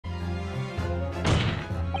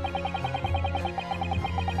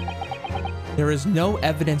There is no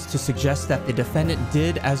evidence to suggest that the defendant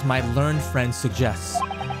did as my learned friend suggests.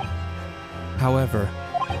 However,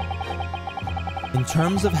 in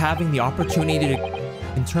terms of having the opportunity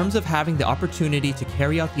to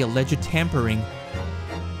carry out the alleged tampering,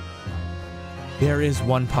 there is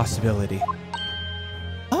one possibility.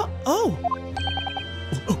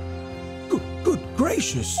 Good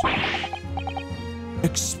gracious.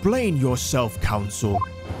 Explain yourself, counsel.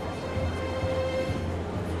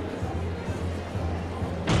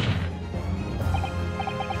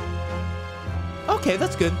 Okay,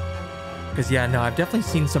 that's good. Because yeah, no, I've definitely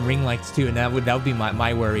seen some ring lights too, and that would be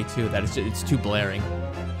my worry too, that it's too blaring.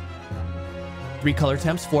 3 color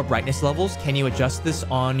temps, 4 brightness levels. Can you adjust this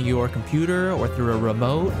on your computer or through a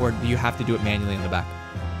remote, or do you have to do it manually in the back?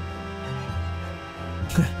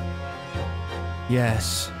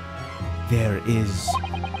 Yes, there is.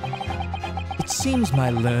 It seems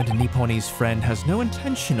my learned Nipponese friend has no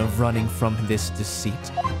intention of running from this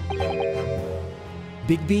deceit.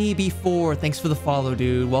 Big B4, thanks for the follow,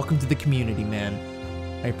 dude. Welcome to the community, man.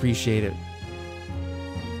 I appreciate it.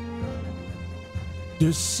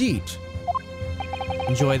 Deceit.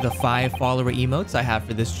 Enjoy the 5 follower emotes I have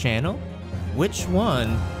for this channel. Which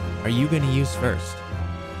one are you going to use first?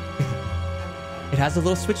 It has a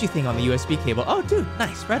little switchy thing on the USB cable. Oh, dude,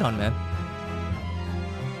 nice. Right on, man.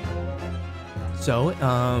 So,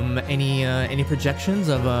 any projections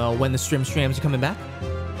of when the streams are coming back?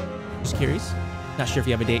 Just curious. Not sure if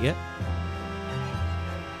you have a date yet.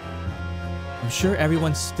 I'm sure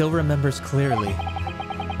everyone still remembers clearly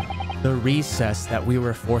the recess that we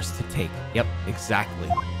were forced to take. Yep, exactly.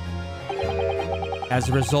 As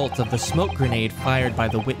a result of the smoke grenade fired by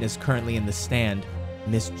the witness currently in the stand,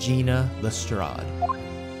 Miss Gina Lestrade.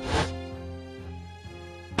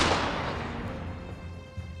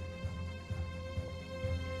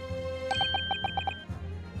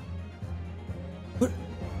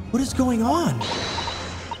 What is going on?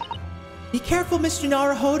 Be careful, Mr.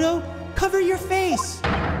 Naruhodo! Cover your face!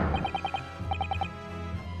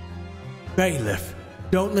 Bailiff,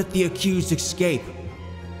 don't let the accused escape.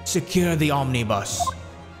 Secure the omnibus.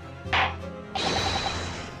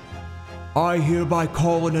 I hereby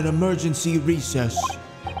call in an emergency recess.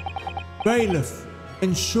 Bailiff,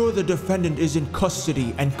 ensure the defendant is in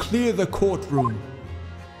custody and clear the courtroom.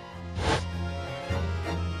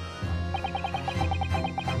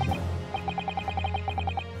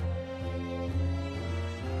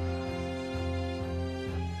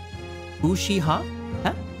 Uchiha?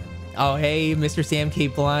 Huh? Oh, hey,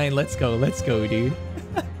 MrSamKim blind. Let's go, dude.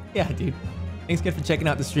 Yeah, dude. Thanks again for checking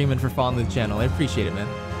out the stream and for following the channel. I appreciate it, man.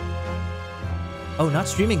 Oh, not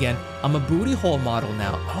stream again. I'm a booty hole model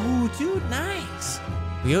now. Oh, dude, nice.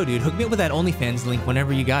 Yo, dude, hook me up with that OnlyFans link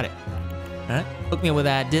whenever you got it. Alright? Hook me up with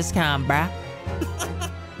that discount, bruh.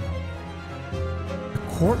 The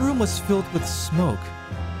courtroom was filled with smoke,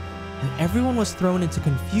 and everyone was thrown into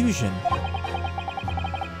confusion.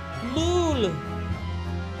 Lul!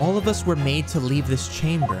 All of us were made to leave this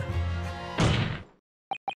chamber.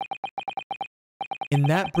 In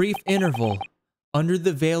that brief interval, under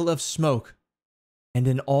the veil of smoke, and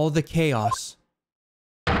in all the chaos,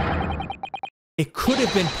 it could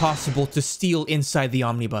have been possible to steal inside the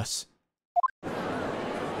omnibus.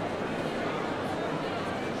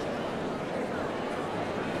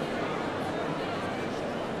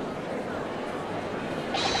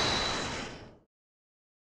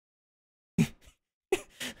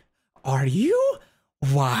 Are you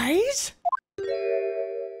wise?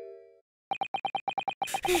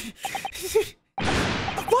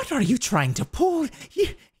 What are you trying to pull?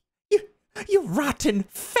 You rotten,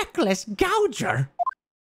 feckless gouger!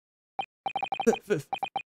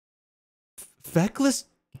 Feckless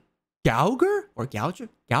gouger? Or gouger?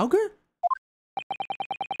 Gouger?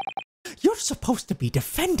 You're supposed to be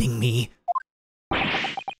defending me.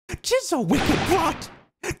 'Tis a wicked plot.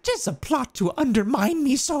 'Tis a plot to undermine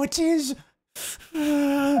me, so it is.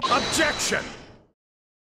 Objection!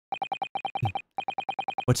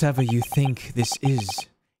 Whatever you think this is,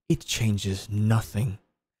 it changes nothing.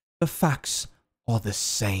 The facts are the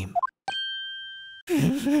same.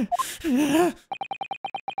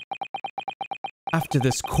 After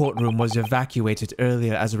this courtroom was evacuated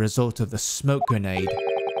earlier as a result of the smoke grenade,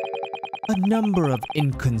 a number of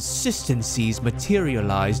inconsistencies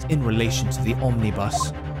materialized in relation to the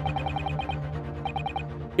omnibus.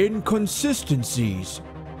 Inconsistencies,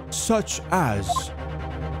 such as...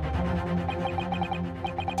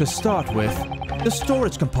 To start with, the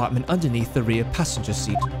storage compartment underneath the rear passenger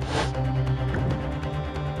seat.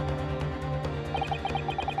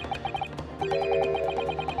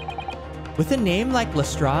 With a name like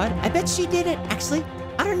Lestrade, I bet she did it. Actually,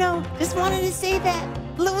 I don't know. Just wanted to say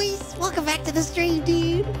that. Luis, welcome back to the stream,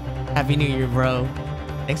 dude. Happy New Year, bro.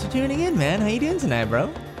 Thanks for tuning in, man. How you doing tonight,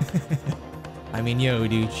 bro? I mean, yo,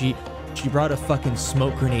 dude, she brought a fucking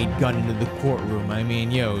smoke grenade gun into the courtroom. I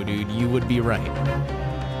mean, yo, dude, you would be right.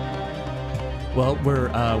 Well,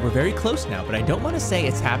 we're very close now, but I don't want to say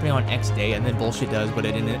it's happening on X day and then bullshit does, but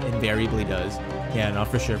it invariably does. Yeah, no,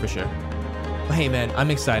 for sure, for sure. But hey, man,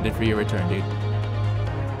 I'm excited for your return, dude.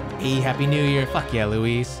 Hey, Happy New Year. Fuck yeah,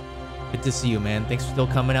 Luis. Good to see you, man. Thanks for still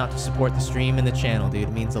coming out to support the stream and the channel, dude.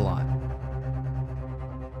 It means a lot.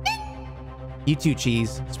 You too,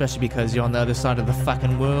 Cheese. Especially because you're on the other side of the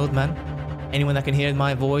fucking world, man. Anyone that can hear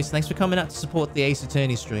my voice, thanks for coming out to support the Ace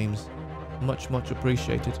Attorney streams. Much, much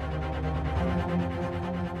appreciated.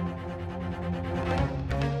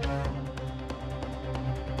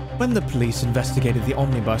 When the police investigated the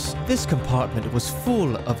omnibus, this compartment was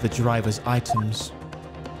full of the driver's items.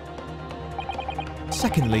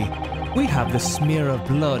 Secondly, we have the smear of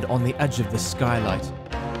blood on the edge of the skylight.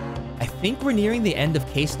 I think we're nearing the end of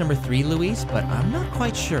case number 3, Luis, but I'm not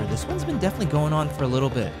quite sure. This one's been definitely going on for a little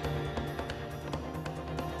bit.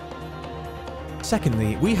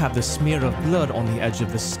 Secondly, we have the smear of blood on the edge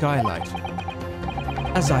of the skylight.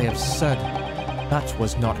 As I have said, that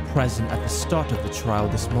was not present at the start of the trial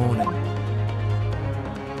this morning.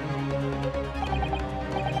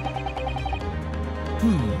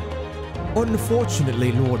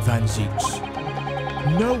 Unfortunately, Lord Van Zieks,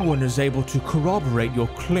 no one is able to corroborate your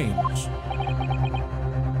claims.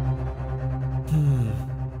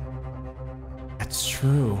 That's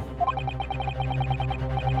true.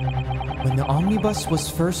 When the omnibus was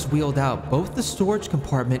first wheeled out, both the storage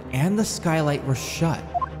compartment and the skylight were shut.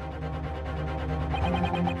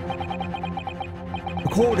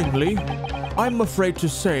 Accordingly, I'm afraid to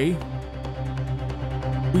say,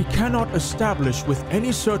 we cannot establish with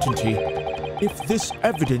any certainty if this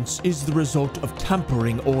evidence is the result of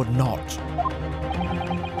tampering or not.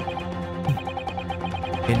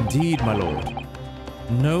 Indeed, my lord.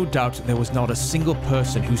 No doubt there was not a single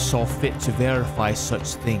person who saw fit to verify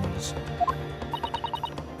such things.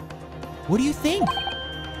 What do you think?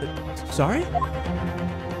 Sorry?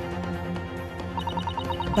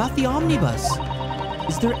 About the omnibus.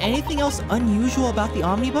 Is there anything else unusual about the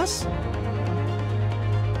omnibus?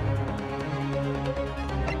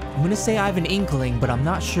 I'm gonna say I have an inkling, but I'm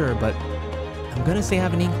not sure, but I'm gonna say I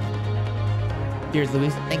have an inkling. Here's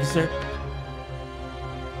Luis. Thank you, sir.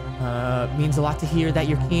 Means a lot to hear that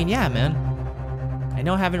you're keen. Yeah, man. I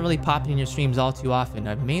know I haven't really popped in your streams all too often.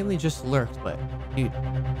 I've mainly just lurked, but dude,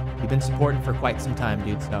 you've been supporting for quite some time,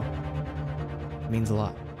 dude, so it means a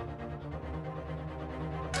lot.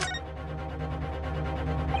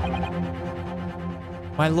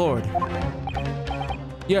 My lord.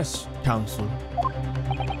 Yes, counsel.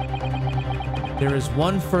 There is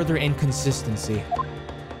one further inconsistency.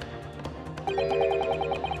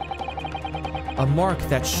 A mark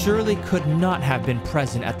that surely could not have been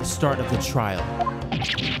present at the start of the trial.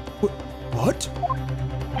 What?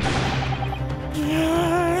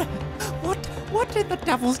 What in the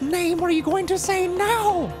devil's name are you going to say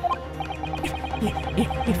now?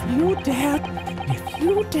 If you dare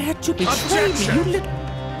to betray me, you little...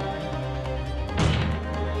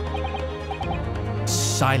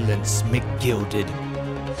 Silence, McGilded.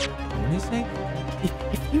 What did he say?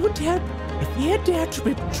 If you dare to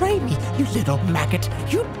betray me, you little maggot,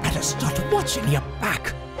 you'd better start watching your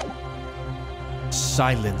back.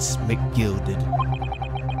 Silence, McGilded.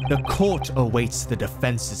 The court awaits the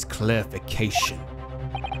defense's clarification.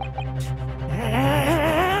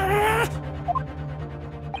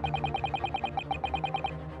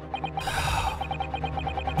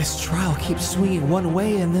 This trial keeps swinging one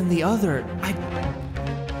way and then the other.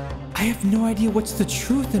 I have no idea what's the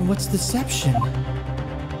truth and what's deception.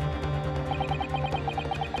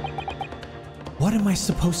 What am I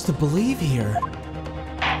supposed to believe here?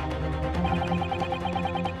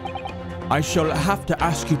 I shall have to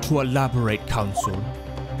ask you to elaborate, counsel.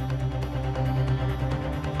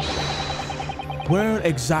 Where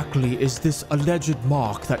exactly is this alleged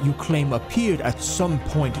mark that you claim appeared at some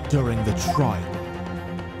point during the trial?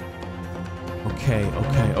 Okay.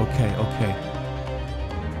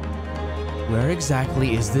 Where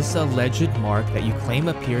exactly is this alleged mark that you claim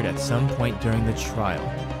appeared at some point during the trial?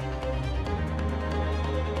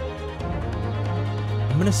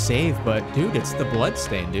 I'm gonna save, but dude, it's the blood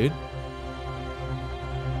stain, dude.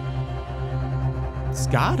 It's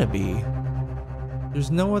gotta be.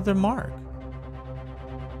 There's no other mark.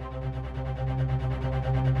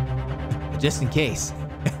 Just in case,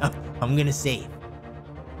 I'm gonna save.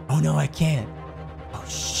 Oh no, I can't. Oh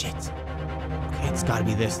shit. Okay, it's gotta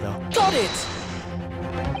be this though. Got it!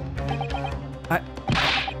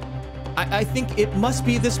 I think it must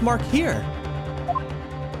be this mark here.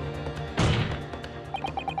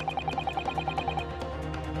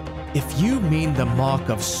 If you mean the mark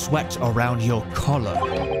of sweat around your collar,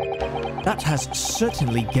 that has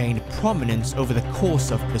certainly gained prominence over the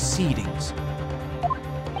course of proceedings.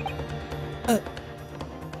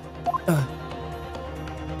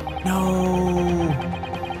 No.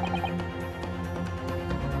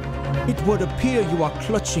 It would appear you are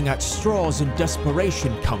clutching at straws in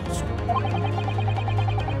desperation, Counsel,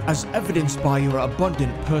 as evidenced by your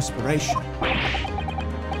abundant perspiration.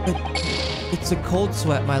 It's a cold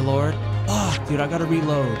sweat, my lord. Fuck, dude, I gotta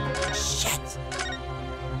reload. Shit.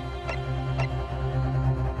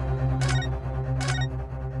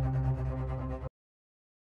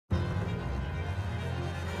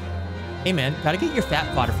 Hey man, gotta get your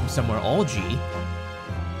fat fodder from somewhere, all G.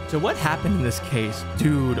 So what happened in this case?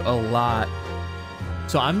 Dude, a lot.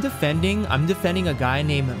 So I'm defending a guy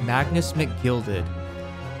named Magnus McGilded.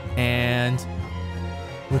 And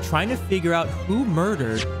we're trying to figure out who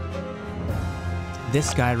murdered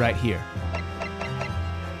this guy right here.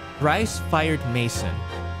 Bryce fired Mason.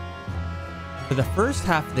 For the first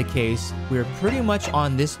half of the case, we were pretty much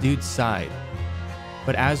on this dude's side.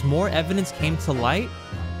 But as more evidence came to light,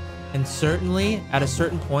 and certainly at a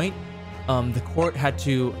certain point, the court had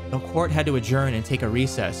to adjourn and take a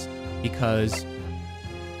recess because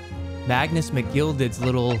Magnus McGilded's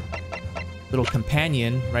little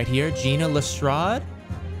companion right here, Gina Lestrade,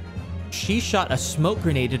 she shot a smoke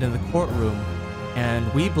grenade into the courtroom, and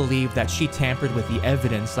we believe that she tampered with the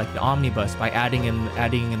evidence, like the omnibus, by adding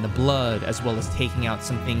in the blood as well as taking out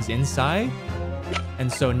some things inside.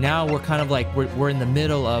 And so now we're kind of like we're in the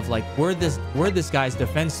middle of like we're this guy's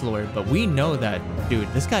defense lawyer, but we know that,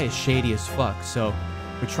 dude, this guy is shady as fuck. So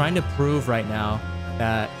we're trying to prove right now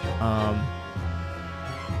that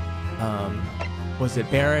was it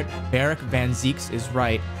Barrick Van Zeeks is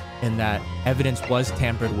right in that evidence was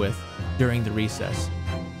tampered with during the recess.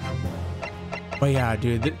 But yeah,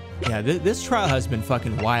 dude, this trial has been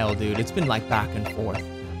fucking wild, dude. It's been like back and forth.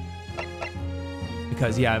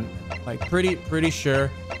 Because yeah, I'm like pretty sure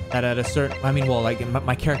that at a certain, I mean, well, like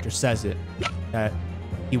my character says it, that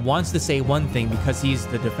he wants to say one thing because he's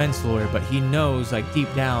the defense lawyer, but he knows like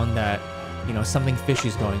deep down that, you know, something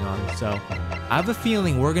fishy's going on. So I have a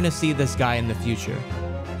feeling we're gonna see this guy in the future,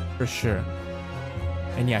 for sure.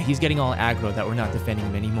 And yeah, he's getting all aggro that we're not defending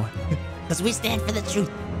him anymore. Because we stand for the truth.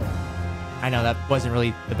 I know that wasn't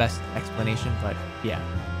really the best explanation, but yeah.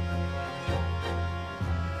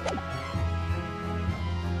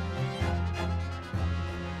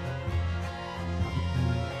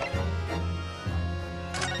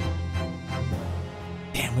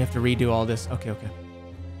 Damn, we have to redo all this. Okay.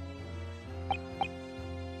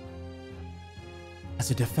 As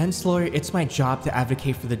a defense lawyer, it's my job to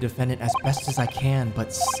advocate for the defendant as best as I can,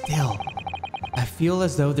 but still, I feel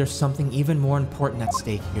as though there's something even more important at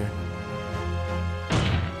stake here.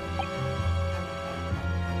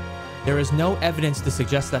 There is no evidence to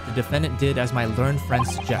suggest that the defendant did as my learned friend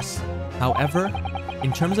suggests. However,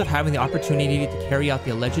 in terms of having the opportunity to carry out the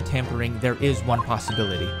alleged tampering, there is one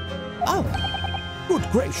possibility. Oh, good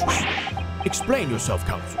gracious. Explain yourself,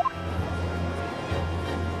 Counsel.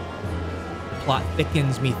 Plot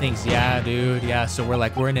thickens, methinks, yeah, dude, yeah. So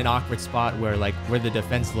we're in an awkward spot where like we're the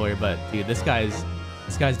defense lawyer, but dude, this guy's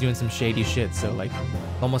doing some shady shit. So like,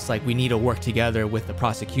 almost like we need to work together with the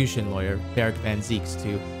prosecution lawyer, Barrick Van Zeeks,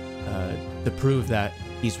 to prove that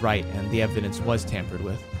he's right and the evidence was tampered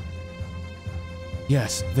with.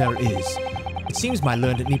 Yes, there is. It seems my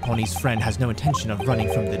learned Nipponese friend has no intention of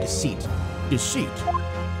running from the deceit. Deceit?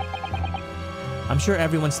 I'm sure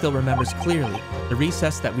everyone still remembers clearly the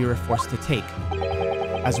recess that we were forced to take.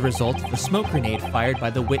 As a result, the smoke grenade fired by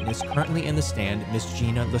the witness currently in the stand, Miss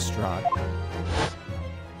Gina Lestrade.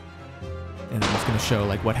 And I'm just going to show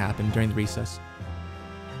like what happened during the recess.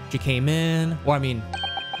 She came in, or I mean,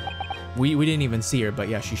 we didn't even see her, but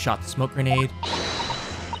yeah, she shot the smoke grenade.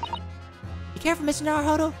 Be careful, Mr.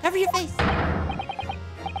 Naruhodo. Cover your face.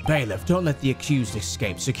 Bailiff, don't let the accused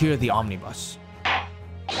escape. Secure the omnibus.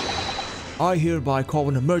 I hereby call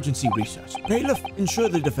an emergency recess. Bailiff, ensure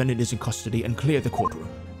the defendant is in custody and clear the courtroom.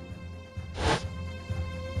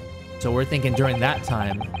 So we're thinking during that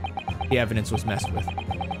time, the evidence was messed with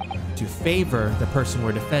to favor the person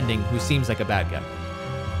we're defending, who seems like a bad guy.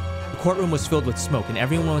 The courtroom was filled with smoke and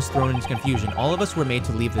everyone was thrown into confusion. All of us were made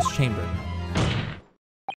to leave this chamber.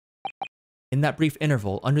 In that brief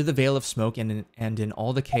interval, under the veil of smoke and in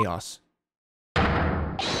all the chaos,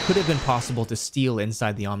 it could have been possible to steal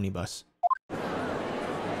inside the omnibus.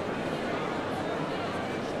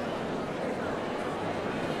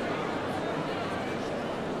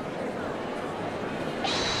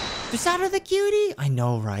 Susato the cutie? I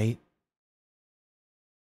know, right?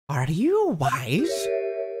 Are you wise?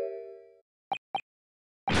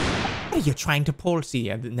 What are you trying to pull? See,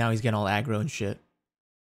 yeah, now he's getting all aggro and shit.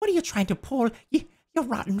 What are you trying to pull? You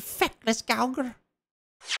rotten, feckless gouger.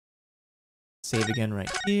 Save again right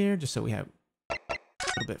here, just so we have a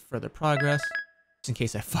little bit further progress. Just in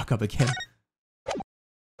case I fuck up again.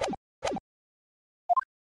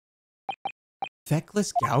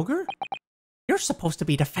 Feckless gouger? You're supposed to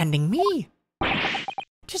be defending me.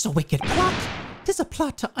 'Tis a wicked plot. 'Tis a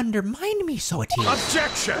plot to undermine me, so it is.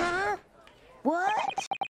 Objection! What?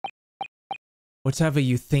 Whatever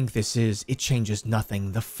you think this is, it changes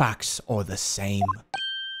nothing. The facts are the same.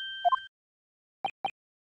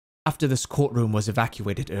 After this courtroom was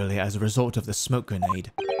evacuated earlier as a result of the smoke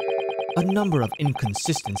grenade, a number of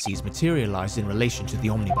inconsistencies materialized in relation to the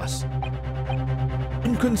omnibus.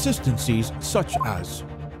 Inconsistencies such as...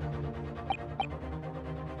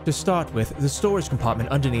 To start with, the storage compartment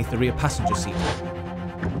underneath the rear passenger seat.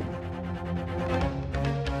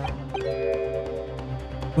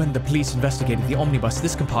 When the police investigated the omnibus,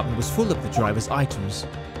 this compartment was full of the driver's items.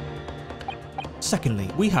 Secondly,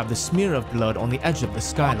 we have the smear of blood on the edge of the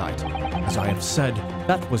skylight. As I have said,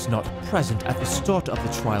 that was not present at the start of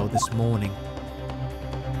the trial this morning.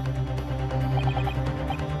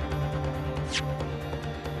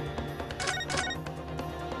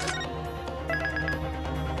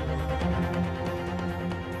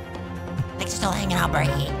 Like still hanging out,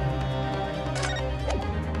 Bertie.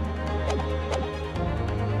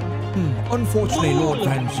 Unfortunately, Lord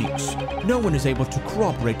Van Zieks, no one is able to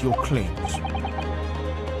corroborate your claims.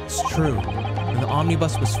 It's true. When the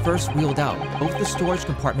omnibus was first wheeled out, both the storage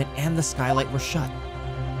compartment and the skylight were shut.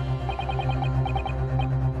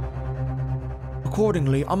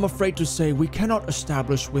 Accordingly, I'm afraid to say we cannot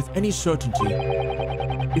establish with any certainty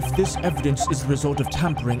if this evidence is the result of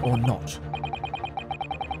tampering or not.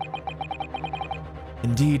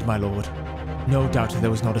 Indeed, my lord. No doubt there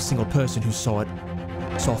was not a single person who saw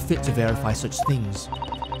fit to verify such things.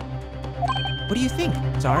 What do you think?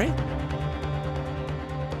 Sorry?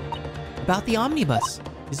 About the omnibus.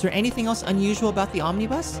 Is there anything else unusual about the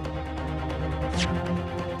omnibus?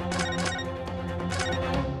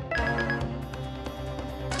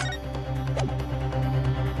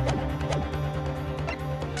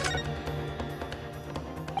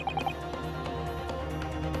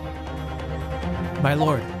 My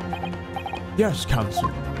lord. Yes,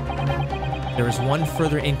 counsel. There is one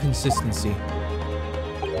further inconsistency.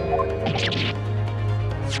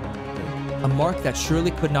 A mark that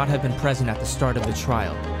surely could not have been present at the start of the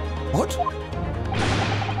trial. What?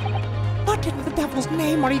 What in the devil's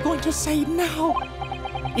name are you going to say now?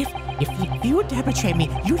 If you dare betray me,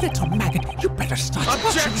 you little maggot, you better start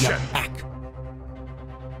watching your back.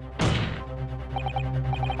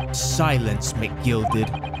 Silence,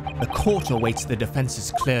 McGilded. The court awaits the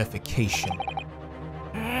defense's clarification.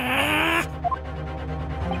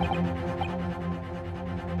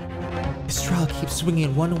 This trial keeps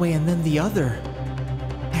swinging one way and then the other.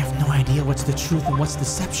 I have no idea what's the truth and what's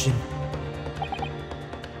deception.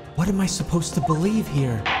 What am I supposed to believe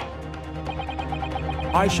here?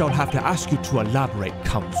 I shall have to ask you to elaborate,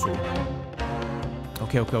 counsel.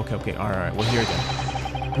 Okay. Alright, we'll hear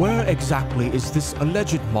then. Where exactly is this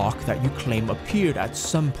alleged mark that you claim appeared at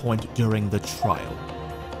some point during the trial?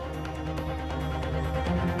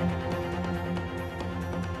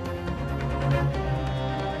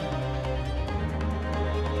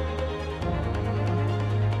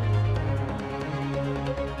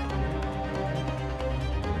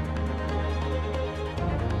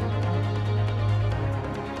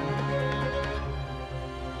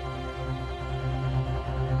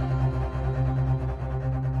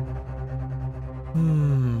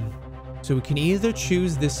 So we can either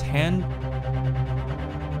choose this hand...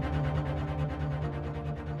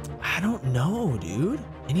 I don't know, dude.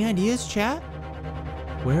 Any ideas, chat?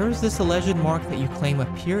 Where is this alleged mark that you claim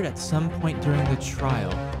appeared at some point during the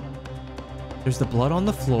trial? There's the blood on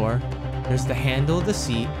the floor. There's the handle of the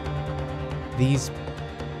seat. These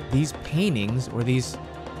paintings, or these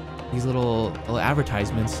little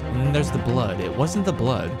advertisements, and then there's the blood. It wasn't the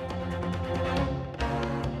blood.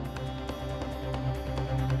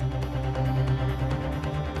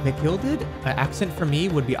 McGilded? An accent for me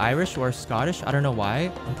would be Irish or Scottish. I don't know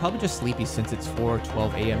why. I'm probably just sleepy since it's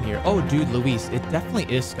 4:12 a.m. here. Oh, dude, Luis, it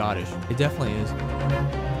definitely is Scottish. It definitely is.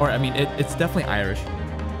 Or, I mean, it's definitely Irish.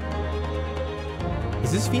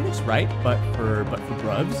 Is this Phoenix Wright, but for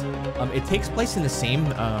bruvs? It takes place in the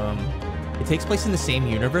same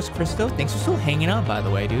universe. Christo, thanks for still hanging out, by the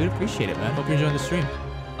way, dude. Appreciate it, man. Hope you're enjoying the stream.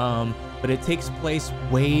 But it takes place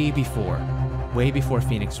way before. way before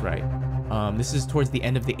Phoenix Wright. This is towards the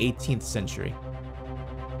end of the 18th century.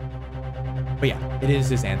 But yeah, it is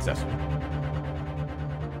his ancestor.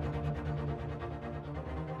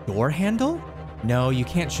 Door handle? No, you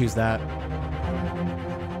can't choose that.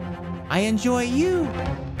 I enjoy you.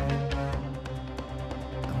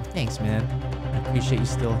 Oh, thanks, man. I appreciate you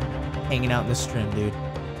still hanging out in the stream, dude.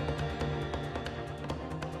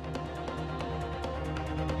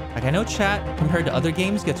 Like, I know chat, compared to other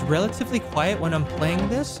games, gets relatively quiet when I'm playing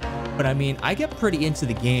this, but I mean, I get pretty into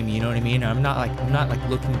the game, you know what I mean? I'm not like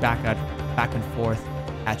looking back and forth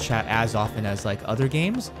at chat as often as like other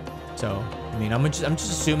games. So, I mean, I'm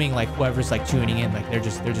just assuming like whoever's like tuning in, like they're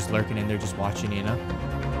just lurking and they're just watching, you know?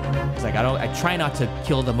 It's like I try not to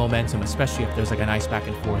kill the momentum, especially if there's like a nice back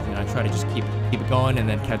and forth, you know? I try to just keep it going and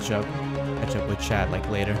then catch up with chat like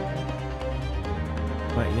later.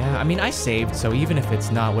 But yeah, I mean, I saved, so even if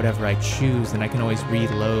it's not whatever I choose, then I can always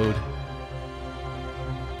reload.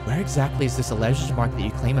 Where exactly is this alleged mark that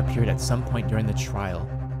you claim appeared at some point during the trial?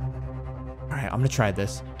 All right, I'm gonna try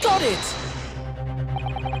this. Got it!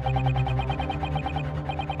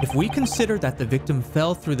 If we consider that the victim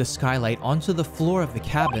fell through the skylight onto the floor of the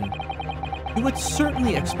cabin, you would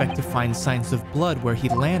certainly expect to find signs of blood where he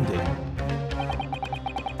landed.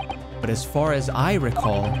 But as far as I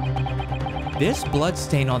recall, this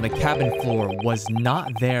bloodstain on the cabin floor was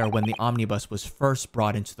not there when the omnibus was first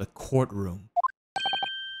brought into the courtroom.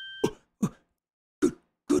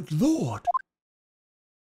 Good Lord.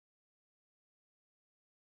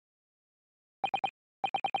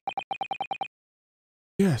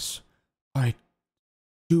 Yes, I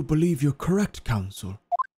do believe you're correct, counsel.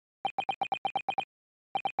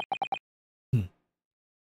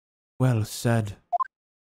 Well said.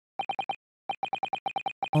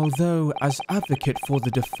 Although, as advocate for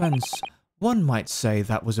the defense, one might say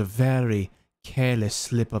that was a very careless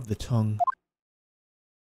slip of the tongue.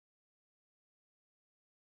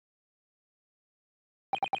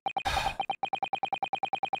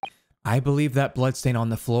 I believe that bloodstain on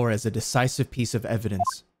the floor is a decisive piece of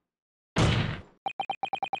evidence.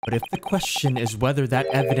 But if the question is whether that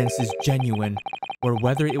evidence is genuine, or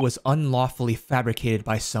whether it was unlawfully fabricated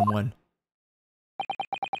by someone,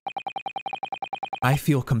 I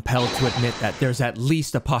feel compelled to admit that there's at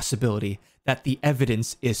least a possibility that the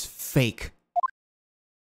evidence is fake.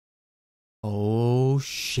 Oh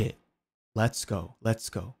shit. Let's go. Let's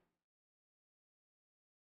go.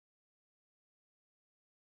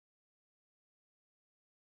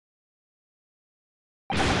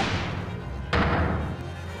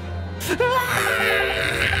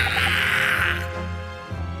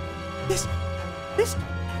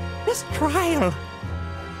 This trial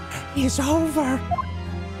is over.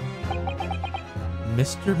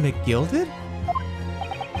 Mr. McGilded?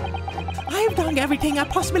 I've done everything I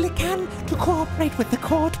possibly can to cooperate with the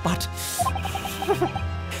court, but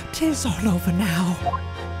 'tis all over now.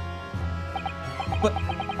 But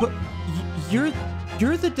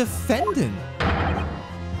you're the defendant.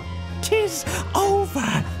 'Tis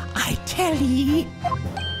over, I tell ye.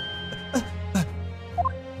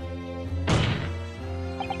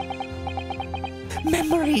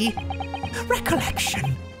 Memory,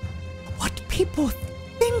 recollection, what people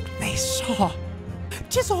think they saw,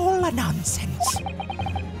 'tis all a nonsense.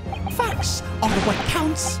 Facts are what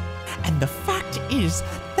counts, and the fact is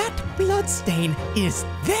that bloodstain is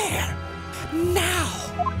there, now.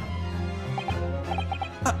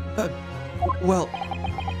 Well...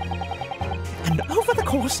 And over the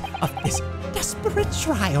course of this desperate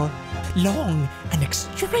trial, long and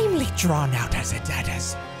extremely drawn out as it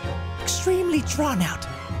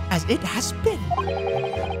has been,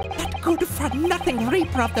 that good-for-nothing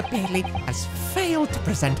Reaper of the Bailey has failed to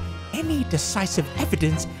present any decisive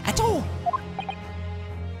evidence at all.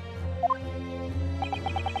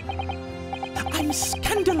 I'm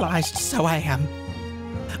scandalized, so I am.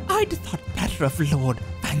 I'd thought better of Lord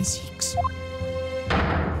Van Zieks.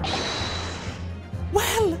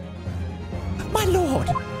 Well, my lord.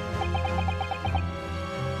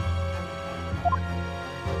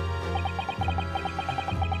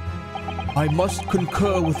 I must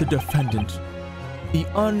concur with the defendant. The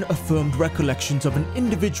unaffirmed recollections of an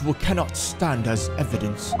individual cannot stand as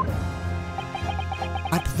evidence.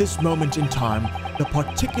 At this moment in time, the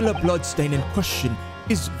particular bloodstain in question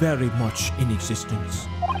is very much in existence.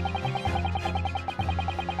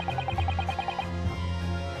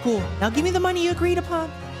 Cool. Now give me the money you agreed upon.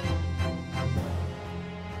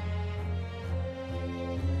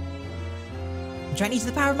 I'm trying to use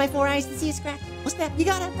the power of my 4 eyes to see a scratch. What's that? You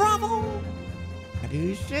got it. Bravo.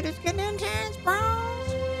 This shit is getting intense,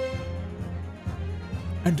 bros.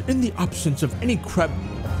 And in the absence of any credible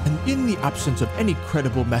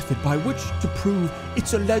method by which to prove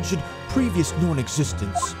its alleged previous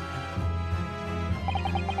non-existence,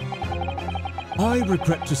 I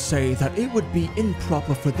regret to say that it would be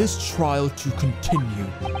improper for this trial to continue.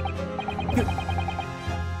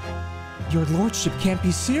 Your lordship can't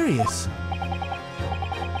be serious.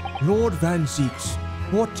 Lord Van Zieks,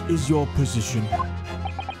 what is your position?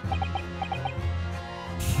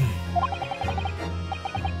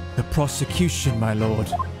 The prosecution, my lord,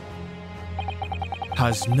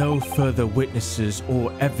 has no further witnesses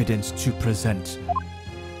or evidence to present.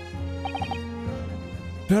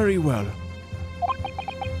 Very well.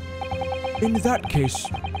 In that case,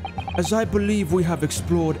 as I believe we have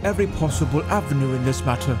explored every possible avenue in this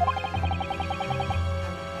matter,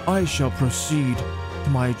 I shall proceed to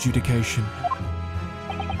my adjudication.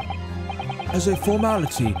 As a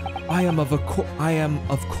formality, I am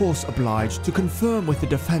of course obliged to confirm with the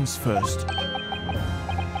defense first.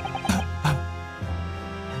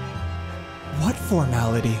 What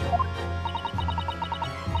formality?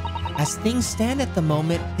 As things stand at the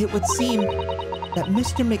moment, it would seem that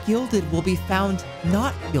Mr. McGilded will be found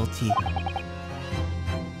not guilty.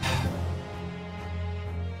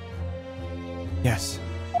 Yes.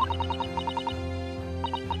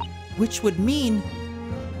 Which would mean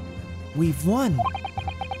we've won.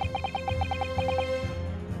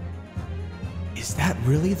 Is that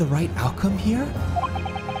really the right outcome here?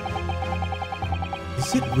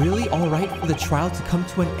 Is it really alright for the trial to come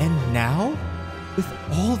to an end now? With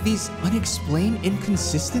all these unexplained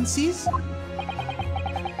inconsistencies?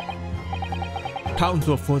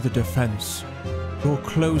 Counsel for the defense, your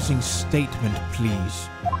closing statement, please.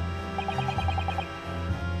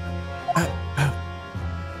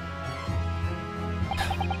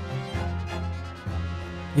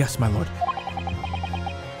 Yes, my lord.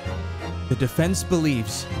 The defense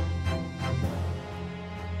believes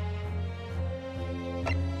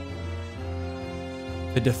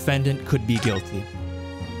the defendant could be guilty.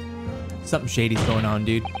 Something shady's going on,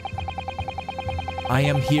 dude. I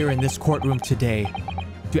am here in this courtroom today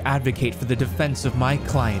to advocate for the defense of my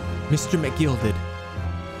client, Mr. McGilded.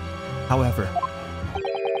 However,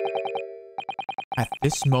 at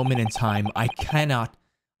this moment in time, I cannot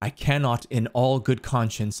in all good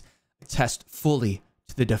conscience attest fully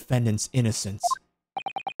to the defendant's innocence.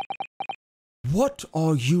 What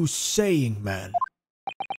are you saying, man?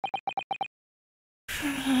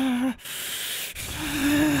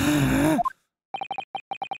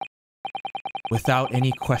 Without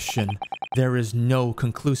any question, there is no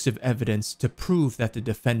conclusive evidence to prove that the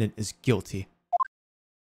defendant is guilty.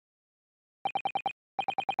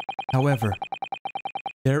 However,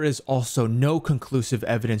 there is also no conclusive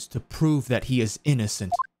evidence to prove that he is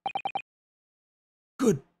innocent.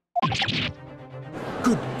 Good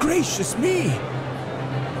gracious me!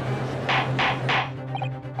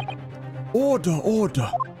 Order.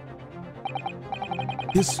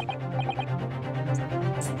 This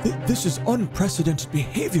is unprecedented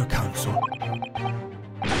behavior, counsel.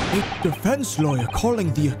 A defense lawyer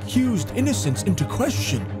calling the accused innocence into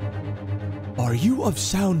question. Are you of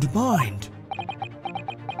sound mind?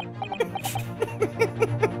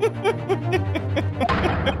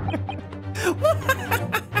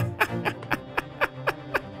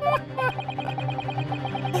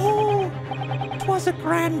 Oh, 'twas a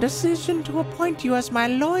grand decision to appoint you as my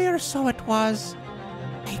lawyer, so it was.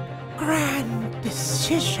 A grand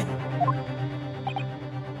decision.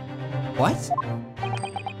 What?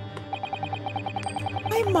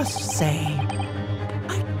 I must say,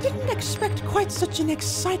 I didn't expect quite such an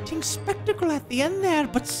exciting spectacle at the end there,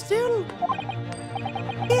 but still.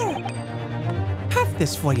 Here, have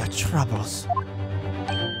this for your troubles.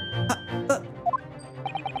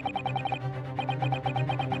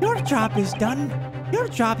 Your job is done. Your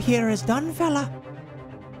job here is done, fella.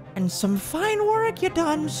 And some fine work you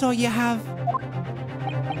done, so you have...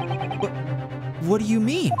 What do you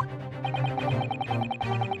mean?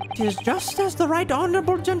 'Tis just as the right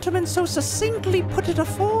honorable gentleman so succinctly put it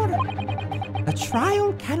afore. The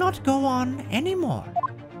trial cannot go on anymore.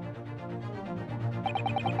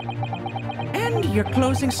 And your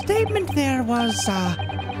closing statement there was,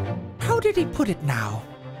 how did he put it now?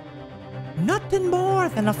 Nothing more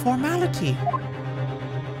than a formality.